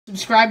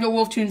Subscribe to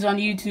WolfTunes on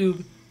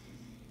YouTube.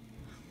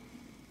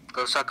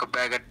 Go suck a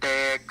bag of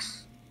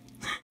dicks.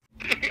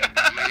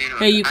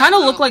 Hey, you kind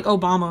of look like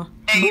Obama.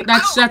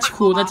 That's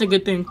cool. That's a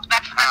good thing.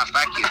 Ah,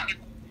 thank you.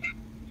 Can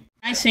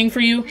I sing for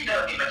you?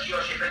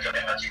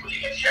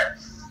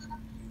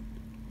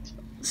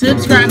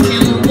 Subscribe to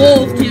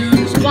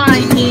WolfTunes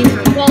YT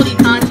for quality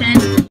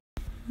content.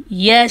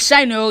 Yes,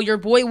 I know, your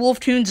boy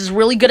WolfTunes is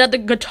really good at the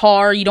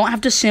guitar. You don't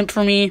have to simp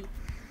for me.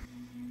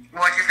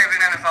 What's your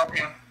favorite NFL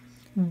team?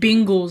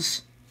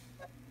 Bengals.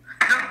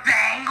 The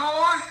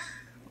Bengals?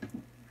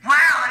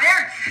 Wow,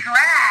 they're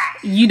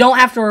trash. You don't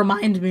have to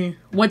remind me.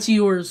 What's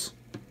yours?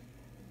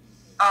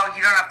 Oh,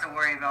 you don't have to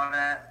worry about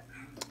that.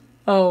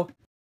 Oh.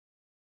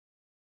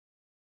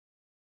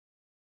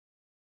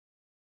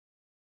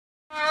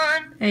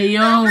 Hey,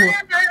 yo.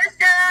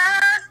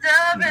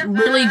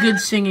 Really good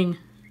singing.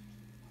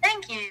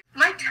 Thank you.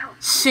 My toe.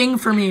 Sing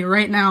for me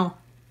right now.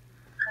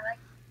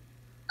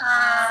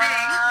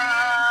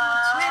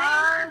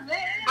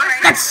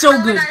 That's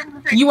so good.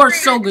 You are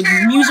so good.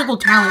 Musical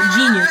talent.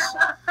 Genius.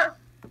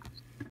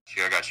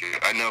 I got you.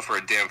 I know for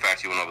a damn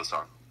fact you will know the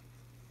song.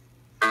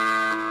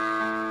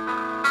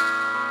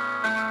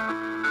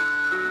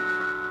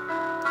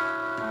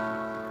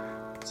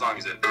 What song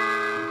is it?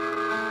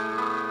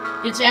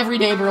 It's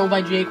Everyday Bro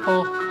by Jake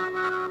Paul.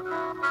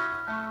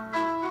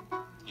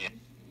 Yeah.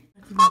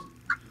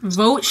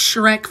 Vote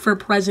Shrek for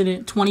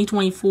president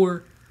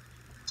 2024.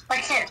 I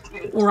can't.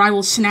 Or I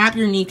will snap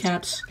your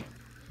kneecaps.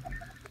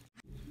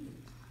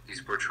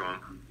 He's poor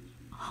trunk.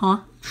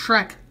 Huh?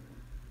 Shrek.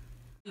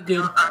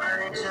 Good.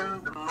 Eyes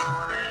in the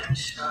morning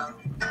sun.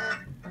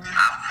 I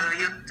feel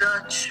you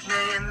touch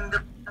me in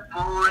the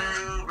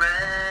pouring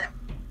rain.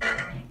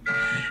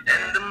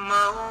 And the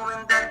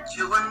moment that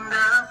you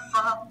wander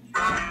far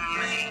from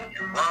me,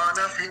 I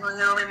wanna feel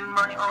you in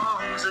my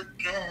arms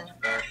again.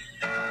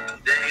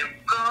 Then you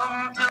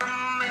come to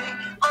me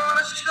on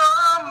a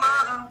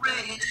summer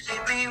breeze.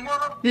 Keep me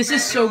warm. This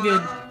is so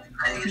good.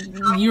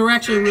 You're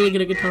actually really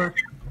good at guitar.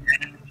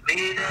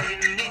 Me they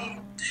need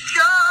to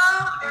show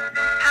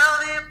how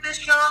deep is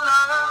your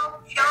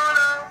love,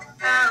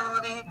 how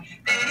deep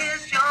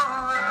is your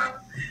love.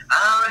 I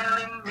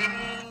really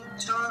need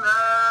to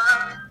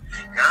love,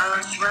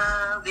 'cause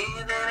we're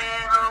living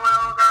in a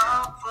world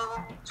of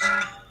fools,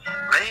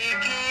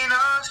 breaking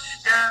us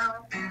down,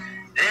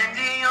 and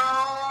the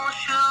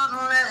ocean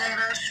let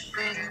us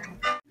be.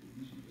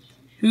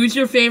 Who's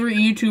your favorite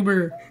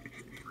YouTuber?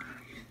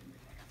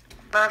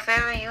 My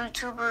favorite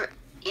YouTuber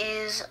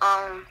is,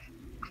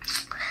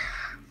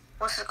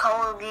 what's it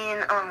called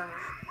again?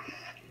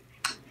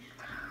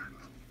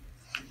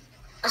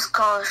 It's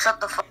called Shut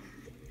the Fuck.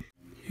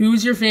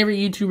 Who's your favorite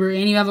YouTuber?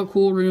 And you have a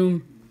cool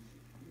room.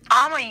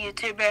 I'm a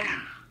YouTuber.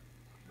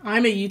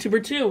 I'm a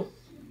YouTuber too.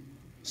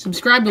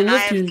 Subscribe to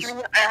WolfTunes.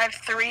 I have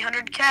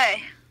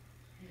 300K.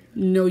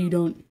 No, you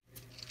don't.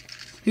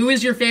 Who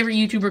is your favorite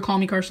YouTuber? Call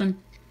me Carson.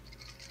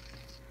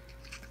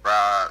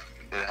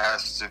 It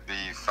has to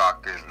be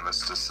fucking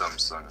Mr.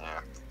 Simpson, yeah.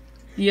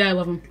 Yeah, I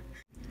love him.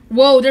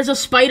 Whoa, there's a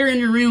spider in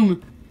your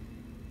room.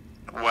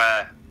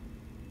 Where?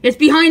 It's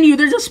behind you.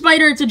 There's a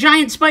spider. It's a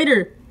giant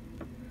spider.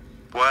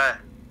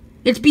 Where?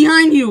 It's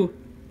behind you.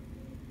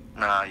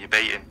 Nah, you're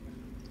baiting.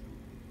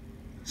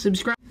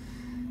 Subscribe.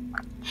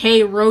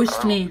 Hey,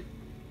 roast me.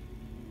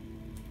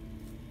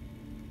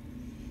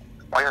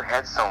 Why your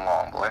head so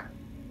long, boy?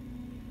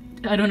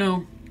 I don't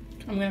know.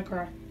 I'm gonna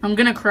cry. I'm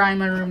gonna cry in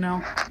my room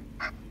now.